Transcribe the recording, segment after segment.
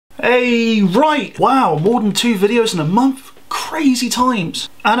Hey, right! Wow, more than 2 videos in a month? Crazy times.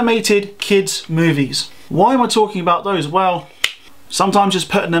 Animated kids movies. Why am I talking about those? Well, sometimes just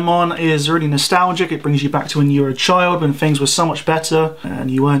putting them on is really nostalgic. It brings you back to when you were a child, when things were so much better and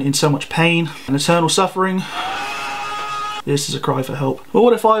you weren't in so much pain and eternal suffering. This is a cry for help. But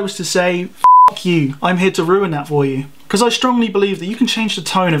what if I was to say, f*** you, I'm here to ruin that for you? Because I strongly believe that you can change the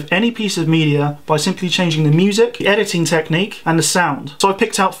tone of any piece of media by simply changing the music, the editing technique, and the sound. So I've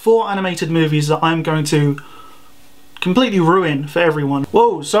picked out 4 animated movies that I'm going to completely ruin for everyone.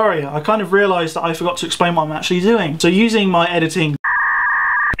 Whoa, sorry, I kind of realised that I forgot to explain what I'm actually doing. So using my editing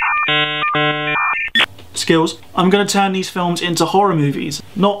skills, I'm going to turn these films into horror movies.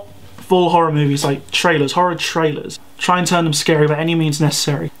 Not full horror movies, like trailers, horror trailers. Try and turn them scary by any means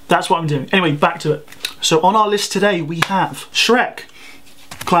necessary. That's what I'm doing. Anyway, back to it. So on our list today we have Shrek,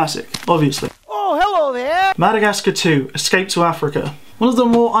 classic, obviously. Oh, hello there! Madagascar 2, Escape to Africa. One of the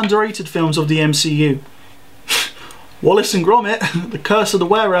more underrated films of the MCU. Wallace and Gromit, The Curse of the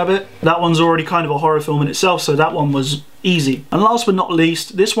Were-Rabbit. That one's already kind of a horror film in itself, so that one was easy. And last but not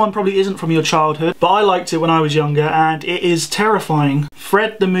least, this one probably isn't from your childhood, but I liked it when I was younger, and it is terrifying.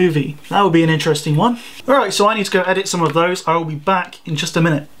 Fred the Movie. That would be an interesting one. Alright, so I need to go edit some of those. I will be back in just a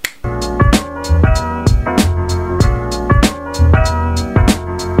minute.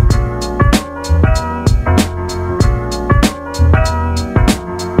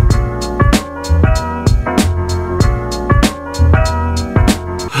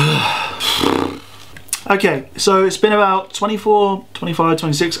 Okay, so it's been about 24, 25,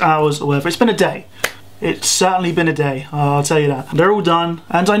 26 hours or whatever. It's been a day. It's certainly been a day, I'll tell you that. They're all done,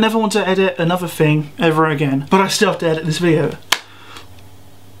 and I never want to edit another thing ever again. But I still have to edit this video.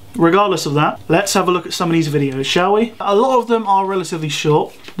 Regardless of that, let's have a look at some of these videos, shall we? A lot of them are relatively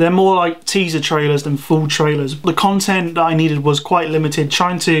short. They're more like teaser trailers than full trailers. The content that I needed was quite limited.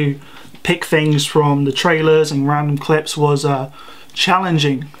 Trying to pick things from the trailers and random clips was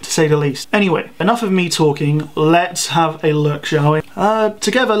challenging, to say the least. Anyway, enough of me talking, let's have a look, shall we?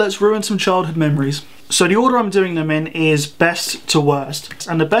 Together, let's ruin some childhood memories. So the order I'm doing them in is best to worst.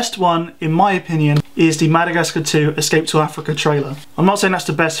 And the best one, in my opinion, is the Madagascar 2 Escape to Africa trailer. I'm not saying that's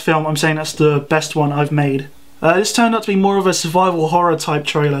the best film, I'm saying that's the best one I've made. This turned out to be more of a survival horror type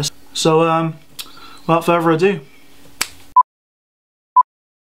trailer. So, without further ado,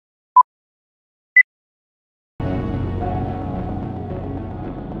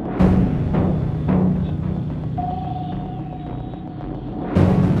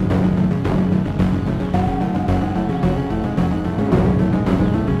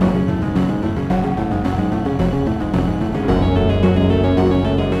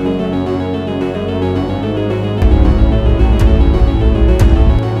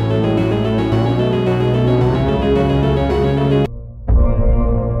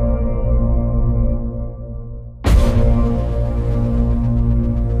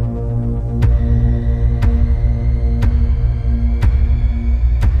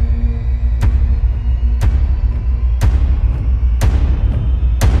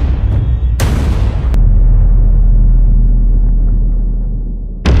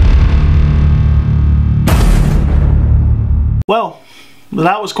 well,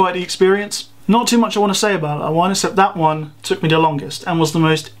 that was quite the experience. Not too much I want to say about that one, except that one took me the longest and was the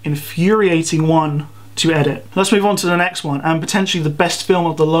most infuriating one to edit. Let's move on to the next one, and potentially the best film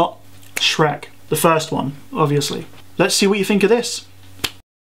of the lot, Shrek. The first one, obviously. Let's see what you think of this.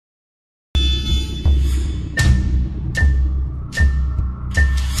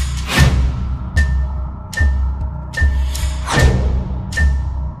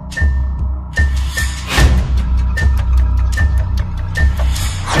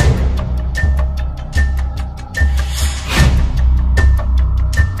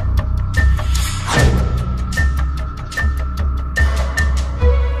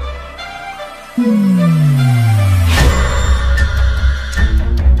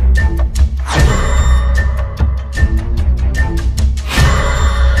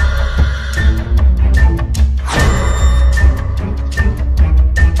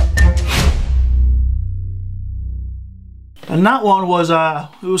 And that one was,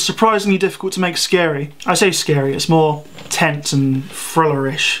 it was surprisingly difficult to make scary. I say scary, it's more tense and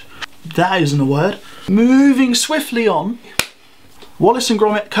thriller-ish. That isn't a word. Moving swiftly on, Wallace and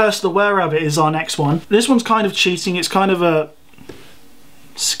Gromit, Curse of the Were-Rabbit is our next one. This one's kind of cheating, it's kind of a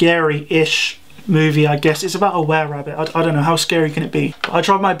scary-ish movie, I guess. It's about a were-rabbit, I don't know, how scary can it be? I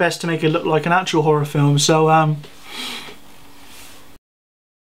tried my best to make it look like an actual horror film, so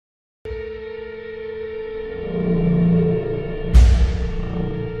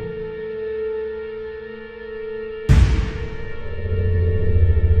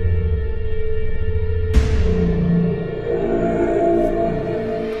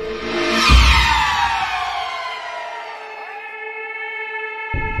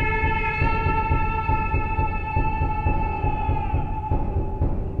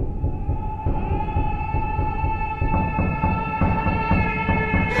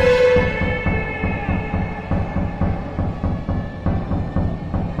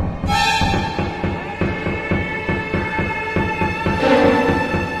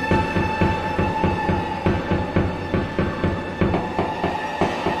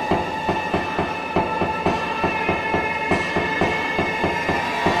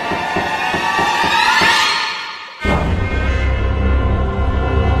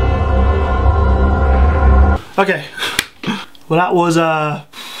Okay. Well, that was,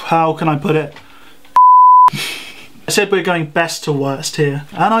 how can I put it? I said we're going best to worst here,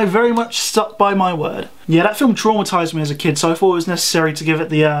 and I very much stuck by my word. Yeah, that film traumatized me as a kid, so I thought it was necessary to give it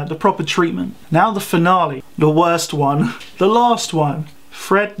the proper treatment. Now the finale, the worst one, the last one,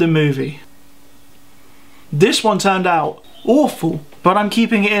 Fred the movie. This one turned out awful, but I'm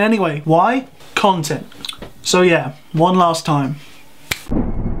keeping it in anyway. Why? Content. So yeah, one last time.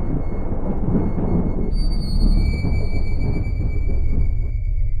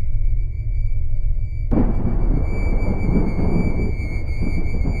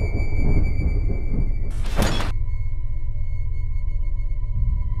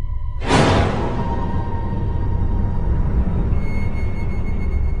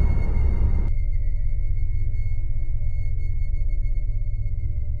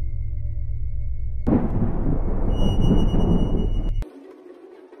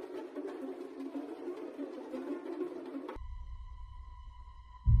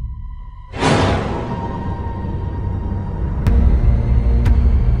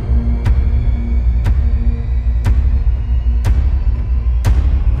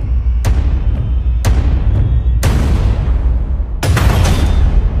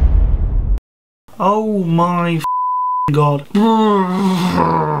 Oh my god.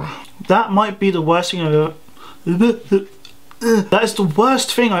 That might be the worst thing I've ever... That is the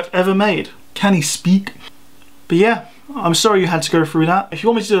worst thing I've ever made. Can he speak? But yeah, I'm sorry you had to go through that. If you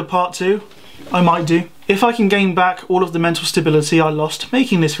want me to do a part 2, I might do. If I can gain back all of the mental stability I lost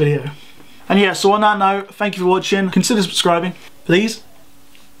making this video. And yeah, so on that note, thank you for watching. Consider subscribing. Please.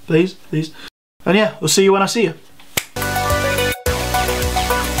 Please, please. And yeah, we'll see you when I see you.